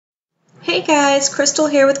Hey guys, Crystal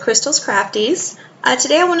here with Crystal's Crafties.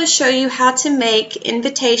 Today I want to show you how to make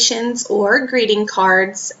invitations or greeting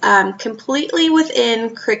cards completely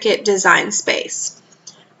within Cricut Design Space.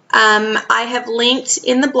 I have linked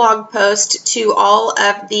in the blog post to all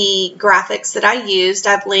of the graphics that I used.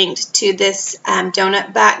 I've linked to this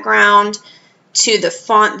donut background, to the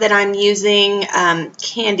font that I'm using,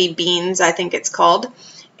 Candy Beans I think it's called,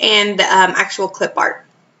 and actual clip art.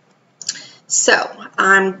 So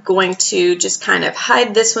I'm going to just kind of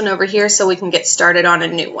hide this one over here so we can get started on a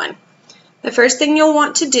new one. The first thing you'll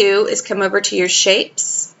want to do is come over to your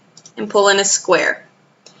shapes and pull in a square.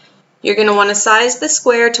 You're going to want to size the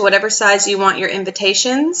square to whatever size you want your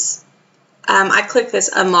invitations. I click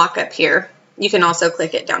this unlock up here. You can also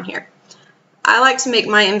click it down here. I like to make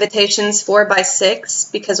my invitations 4 by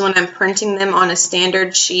 6 because when I'm printing them on a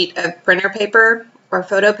standard sheet of printer paper or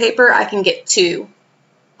photo paper, I can get 2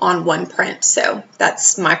 on one print, so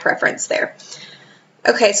that's my preference there.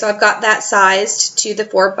 Okay, so I've got that sized to the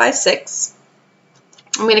 4 by 6.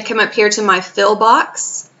 I'm going to come up here to my fill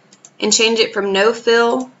box and change it from no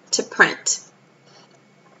fill to print.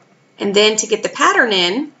 And then to get the pattern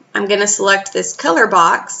in, I'm going to select this color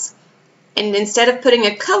box, and instead of putting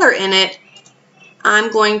a color in it,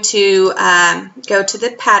 I'm going to go to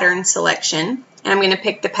the pattern selection, and I'm going to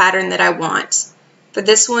pick the pattern that I want. For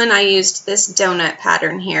this one, I used this donut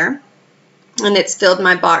pattern here, and it's filled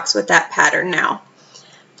my box with that pattern now.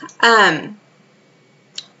 I've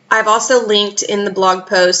also linked in the blog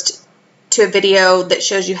post to a video that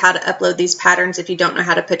shows you how to upload these patterns if you don't know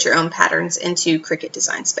how to put your own patterns into Cricut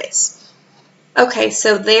Design Space. Okay,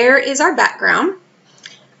 so there is our background,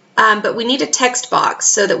 but we need a text box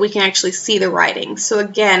so that we can actually see the writing. So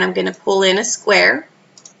again, I'm going to pull in a square.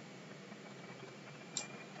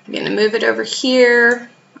 I'm going to move it over here,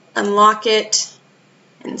 unlock it,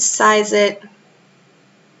 and size it.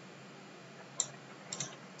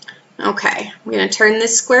 Okay, I'm going to turn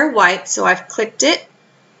this square white, so I've clicked it.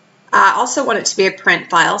 I also want it to be a print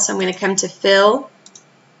file, so I'm going to come to Fill,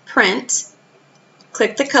 Print,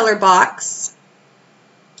 click the color box,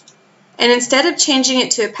 and instead of changing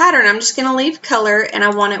it to a pattern, I'm just going to leave color, and I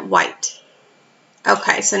want it white.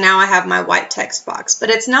 Okay, so now I have my white text box, but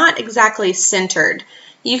it's not exactly centered.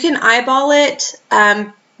 You can eyeball it,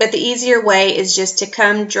 but the easier way is just to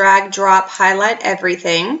come, drag, drop, highlight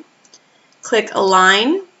everything, click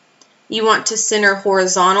Align. You want to center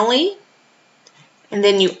horizontally, and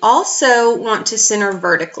then you also want to center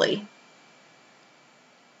vertically.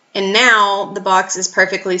 And now the box is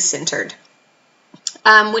perfectly centered.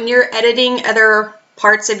 When you're editing other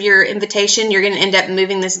parts of your invitation, you're going to end up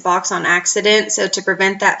moving this box on accident. So to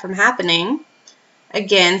prevent that from happening,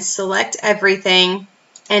 again, select everything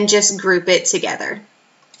and just group it together.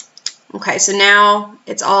 Okay, so now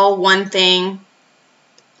it's all one thing,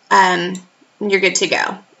 and you're good to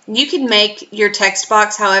go. You can make your text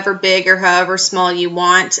box however big or however small you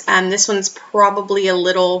want. This one's probably a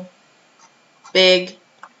little big,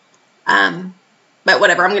 but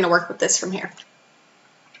whatever, I'm going to work with this from here.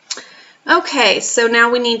 Okay, so now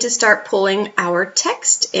we need to start pulling our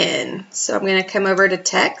text in. So I'm going to come over to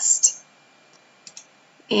text,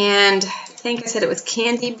 and I think I said it was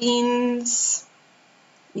Candy Beans.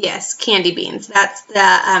 Yes, Candy Beans. That's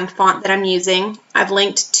the font that I'm using. I've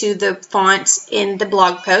linked to the font in the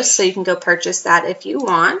blog post, so you can go purchase that if you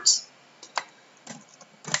want.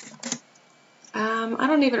 I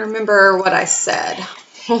don't even remember what I said.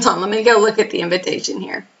 Hold on, let me go look at the invitation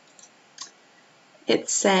here. It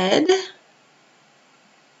said,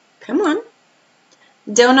 come on,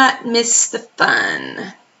 don't miss the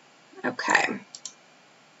fun. Okay.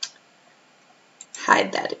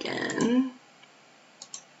 Hide that again.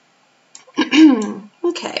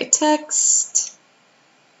 Okay, text,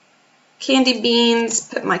 Candy Beans,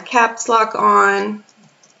 put my caps lock on,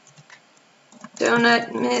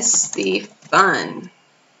 don't miss the fun.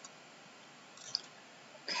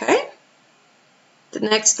 Okay, the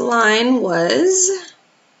next line was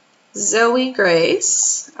Zoe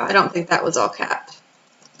Grace. Oh, I don't think that was all capped.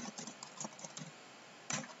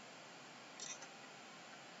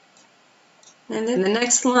 And then the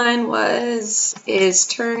next line is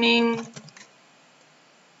turning,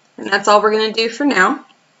 and that's all we're going to do for now.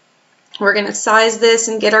 We're going to size this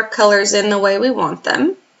and get our colors in the way we want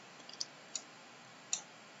them.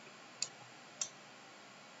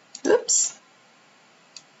 Oops.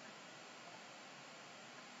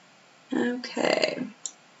 Okay.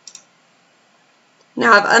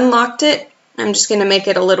 Now I've unlocked it. I'm just going to make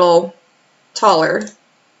it a little taller.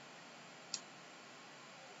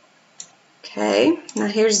 Okay, now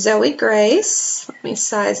here's Zoe Grace. Let me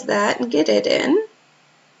size that and get it in.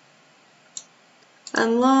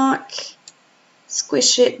 Unlock,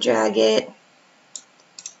 squish it, drag it,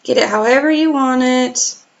 get it however you want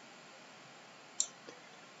it,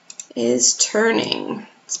 is turning.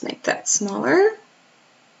 Let's make that smaller.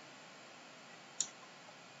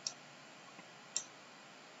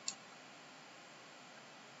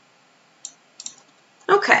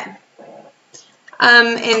 Okay.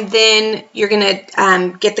 And then you're going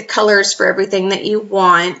to get the colors for everything that you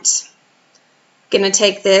want. Going to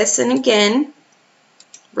take this, and again,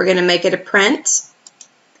 we're going to make it a print.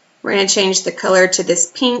 We're going to change the color to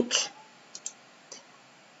this pink.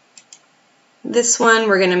 This one,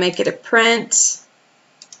 we're going to make it a print.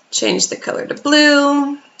 Change the color to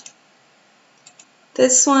blue.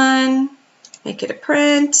 This one, make it a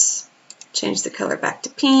print. Change the color back to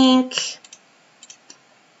pink.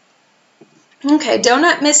 Okay,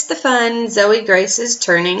 donut missed the fun. Zoe Grace is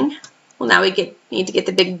turning. Well, now we need to get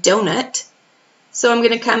the big donut. So I'm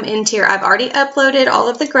going to come into here. I've already uploaded all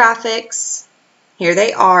of the graphics. Here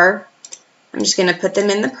they are. I'm just going to put them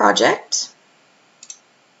in the project.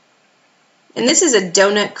 And this is a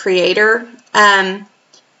donut creator.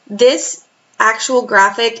 This actual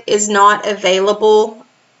graphic is not available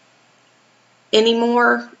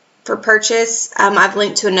anymore for purchase. I've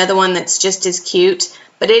linked to another one that's just as cute,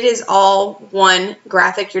 but it is all one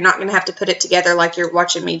graphic. You're not going to have to put it together like you're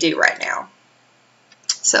watching me do right now.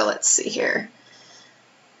 So let's see here.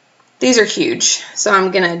 These are huge, so I'm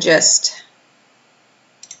going to just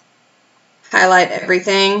highlight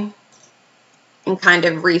everything and kind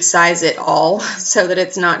of resize it all so that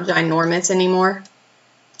it's not ginormous anymore.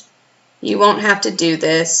 You won't have to do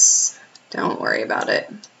this. Don't worry about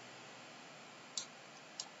it.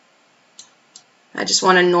 I just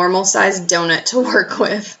want a normal sized donut to work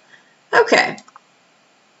with. Okay.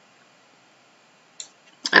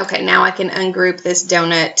 Okay, now I can ungroup this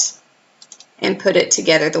donut and put it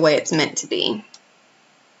together the way it's meant to be.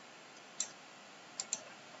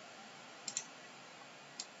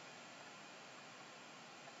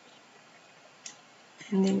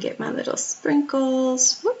 And then get my little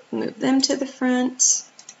sprinkles, whoop, move them to the front.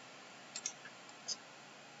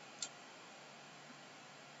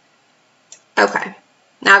 Okay,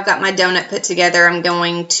 now I've got my donut put together. I'm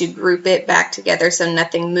going to group it back together so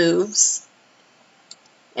nothing moves.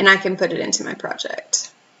 And I can put it into my project.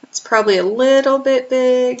 It's probably a little bit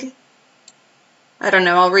big. I don't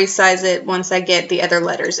know, I'll resize it once I get the other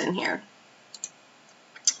letters in here.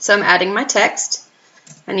 So I'm adding my text.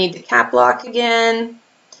 I need the cap lock again.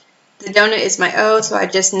 The donut is my O, so I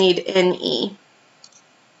just need NE.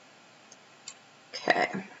 Okay.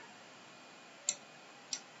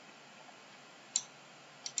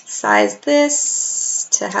 Size this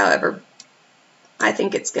to however I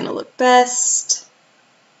think it's going to look best.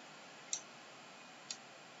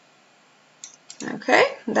 Okay,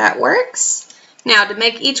 that works. Now to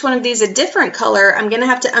make each one of these a different color, I'm going to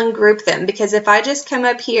have to ungroup them, because if I just come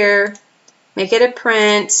up here, make it a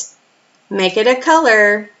print, make it a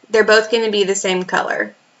color, they're both going to be the same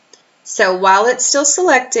color. So while it's still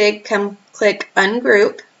selected, come click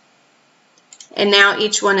ungroup, and now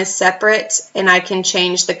each one is separate, and I can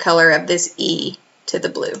change the color of this E to the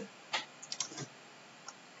blue.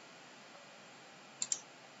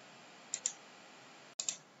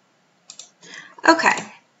 Okay,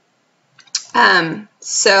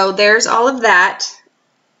 so there's all of that.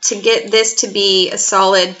 To get this to be a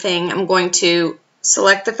solid thing, I'm going to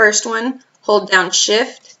select the first one, hold down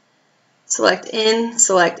Shift, select N,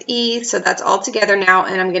 select E, so that's all together now,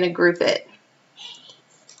 and I'm going to group it.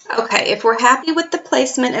 Okay, if we're happy with the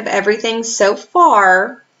placement of everything so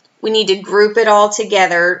far, we need to group it all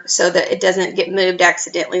together so that it doesn't get moved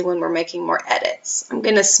accidentally when we're making more edits. I'm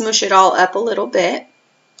going to smush it all up a little bit.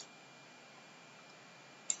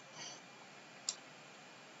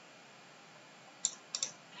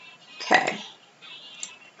 Okay,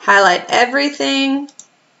 highlight everything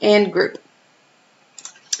and group.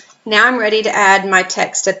 Now I'm ready to add my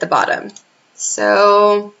text at the bottom.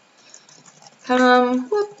 So,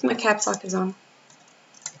 whoop, my caps lock is on.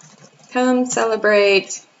 Come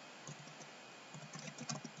celebrate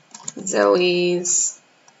Zoe's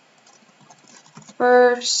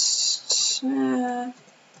first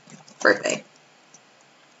birthday.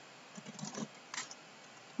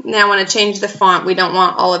 Now I want to change the font. We don't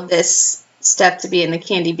want all of this stuff to be in the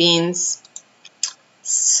candy beans.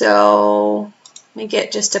 So let me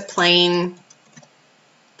get just a plain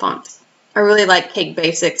font. I really like Cake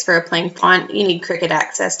Basics for a plain font. You need Cricut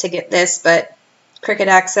Access to get this, but Cricut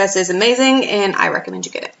Access is amazing and I recommend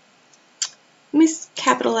you get it. Let me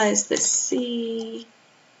capitalize this C.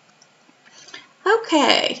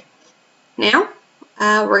 Okay, now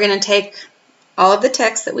we're going to take all of the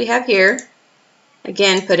text that we have here,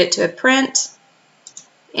 again put it to a print,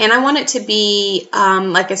 And I want it to be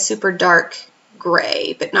like a super dark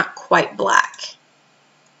gray, but not quite black.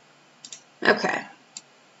 Okay.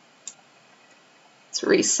 Let's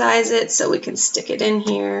resize it so we can stick it in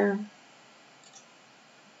here.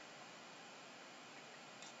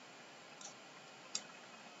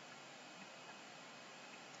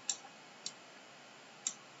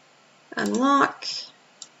 Unlock,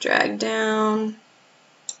 drag down.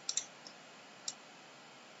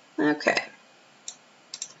 Okay.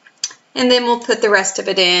 And then we'll put the rest of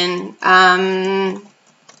it in.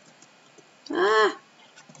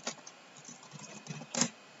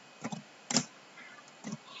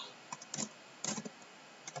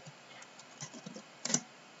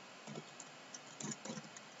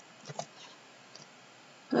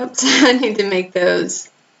 Oops, I need to make those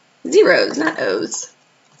zeros, not O's.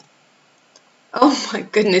 Oh my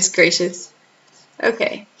goodness gracious.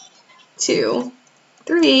 Okay. 2,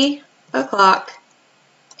 3 o'clock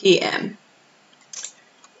p.m.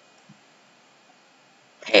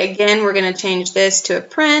 Okay, again, we're going to change this to a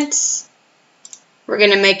print. We're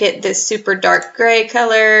going to make it this super dark gray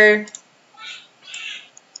color.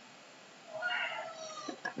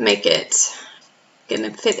 Make it going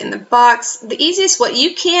to fit in the box. The easiest way,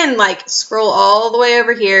 you can like scroll all the way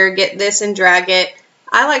over here, get this and drag it.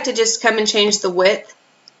 I like to just come and change the width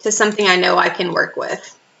to something I know I can work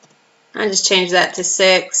with. I just change that to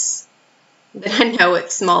 6. But I know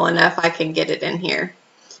it's small enough I can get it in here.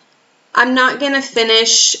 I'm not going to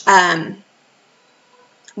finish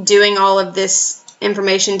doing all of this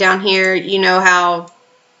information down here. You know how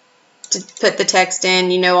to put the text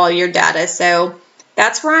in, you know all your data. So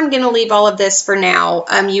that's where I'm going to leave all of this for now.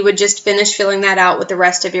 You would just finish filling that out with the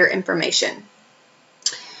rest of your information.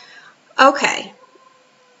 Okay,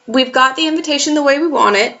 we've got the invitation the way we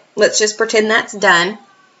want it. Let's just pretend that's done.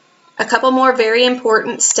 A couple more very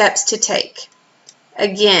important steps to take.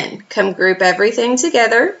 Again, come group everything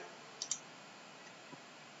together.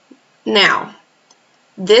 Now,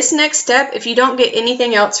 this next step, if you don't get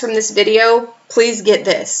anything else from this video, please get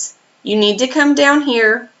this. You need to come down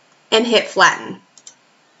here and hit flatten.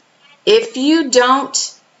 If you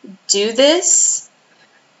don't do this,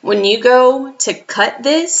 when you go to cut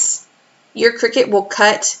this, your Cricut will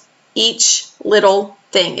cut each little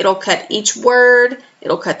thing. It'll cut each word,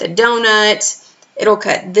 it'll cut the donut, it'll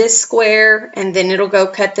cut this square, and then it'll go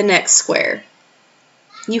cut the next square.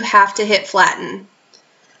 You have to hit flatten.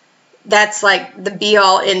 That's like the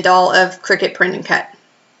be-all, end-all of Cricut Print and Cut.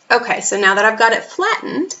 Okay, so now that I've got it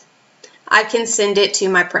flattened, I can send it to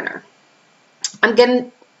my printer. I'm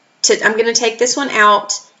going to take this one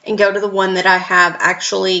out and go to the one that I have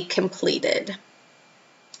actually completed.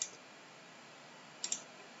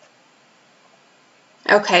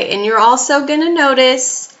 Okay, and you're also going to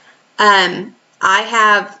notice I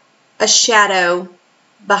have a shadow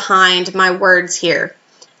behind my words here.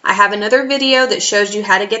 I have another video that shows you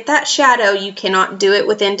how to get that shadow. You cannot do it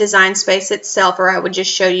within Design Space itself, or I would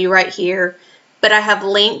just show you right here. But I have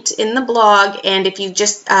linked in the blog, and if you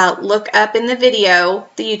just look up in the video,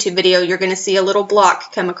 the YouTube video, you're going to see a little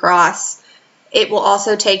block come across. It will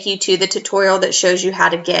also take you to the tutorial that shows you how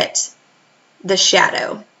to get the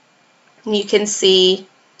shadow. You can see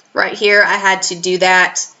right here I had to do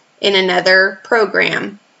that in another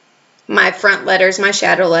program. My front letters, my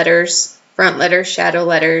shadow letters, front letters, shadow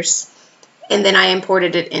letters, and then I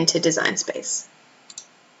imported it into Design Space.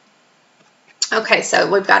 Okay, so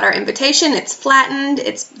we've got our invitation, it's flattened,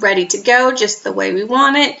 it's ready to go just the way we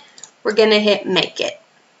want it. We're going to hit make it.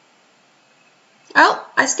 Oh,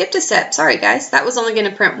 I skipped a step, sorry guys, that was only going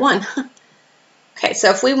to print 1. Okay,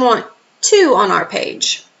 so if we want 2 on our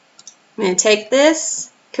page, I'm going to take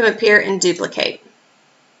this, come up here and duplicate.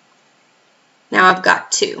 Now I've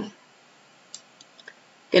got 2.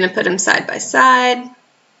 Going to put them side by side,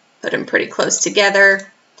 put them pretty close together,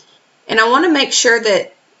 and I want to make sure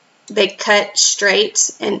that they cut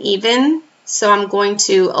straight and even, so I'm going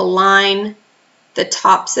to align the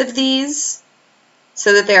tops of these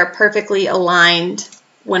so that they are perfectly aligned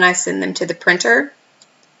when I send them to the printer.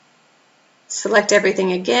 Select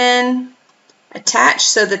everything again, attach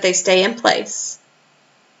so that they stay in place.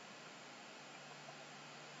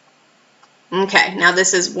 Okay, now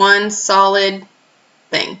this is one solid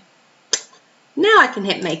thing. Now I can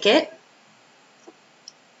hit make it.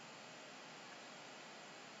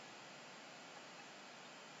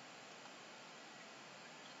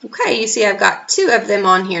 Okay, you see I've got 2 of them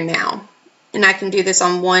on here now, and I can do this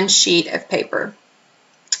on one sheet of paper.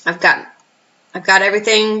 I've got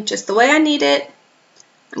everything just the way I need it.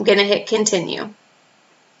 I'm going to hit continue.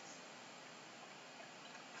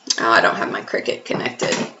 Oh, I don't have my Cricut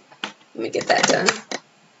connected. Let me get that done.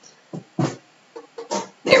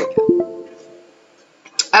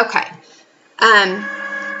 Okay,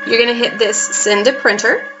 you're going to hit this send to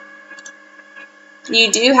printer.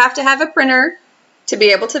 You do have to have a printer to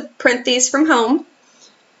be able to print these from home.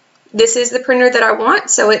 This is the printer that I want,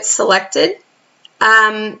 so it's selected.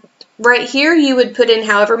 Right here you would put in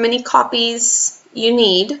however many copies you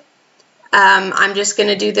need. I'm just going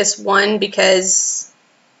to do this one because,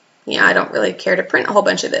 yeah, I don't really care to print a whole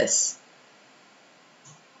bunch of this.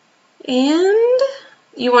 And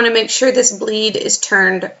you want to make sure this bleed is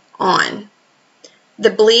turned on. The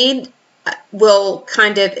bleed will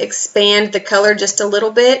kind of expand the color just a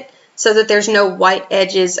little bit so that there's no white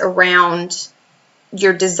edges around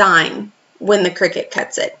your design when the Cricut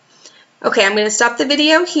cuts it. Okay, I'm going to stop the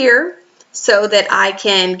video here so that I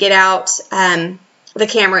can get out the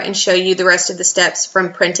camera and show you the rest of the steps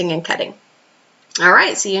from printing and cutting. All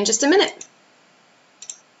right, see you in just a minute.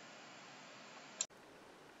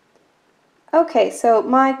 Okay, so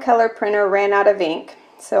my color printer ran out of ink,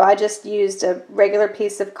 so I just used a regular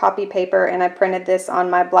piece of copy paper and I printed this on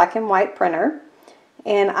my black and white printer,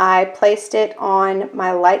 and I placed it on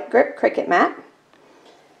my light grip Cricut mat.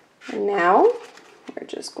 And now we're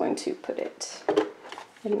just going to put it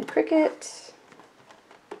in the Cricut.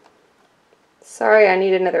 Sorry, I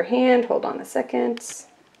need another hand. Hold on a second.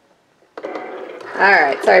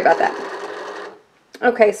 Alright, sorry about that.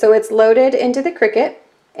 Okay, so it's loaded into the Cricut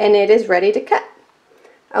and it is ready to cut.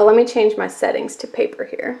 Let me change my settings to paper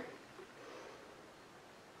here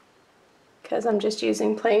because I'm just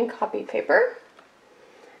using plain copy paper.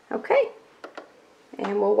 Okay,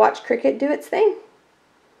 and we'll watch Cricut do its thing.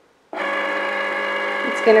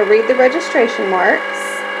 It's going to read the registration marks.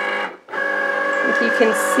 If you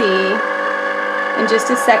can see, in just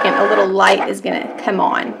a second, a little light is going to come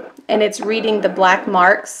on. And it's reading the black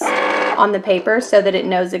marks on the paper so that it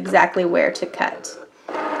knows exactly where to cut.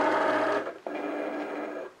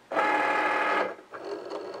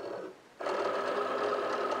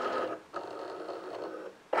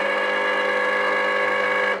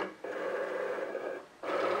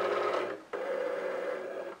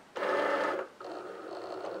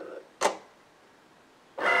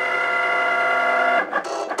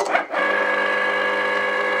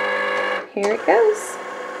 Here it goes.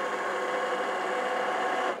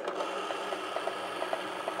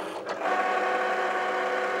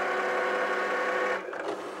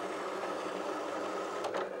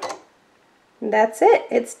 And that's it.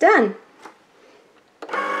 It's done. Pull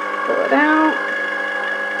it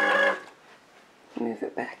out. Move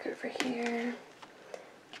it back over here.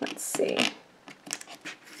 Let's see.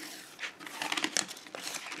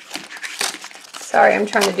 Sorry, I'm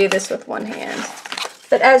trying to do this with one hand.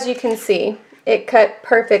 But as you can see, it cut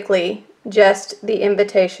perfectly just the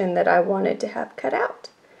invitation that I wanted to have cut out.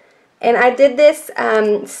 And I did this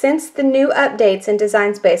since the new updates in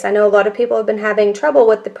Design Space. I know a lot of people have been having trouble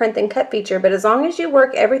with the print and cut feature, but as long as you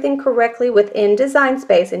work everything correctly within Design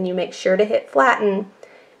Space and you make sure to hit flatten,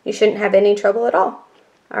 you shouldn't have any trouble at all.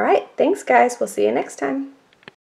 All right, thanks guys. We'll see you next time.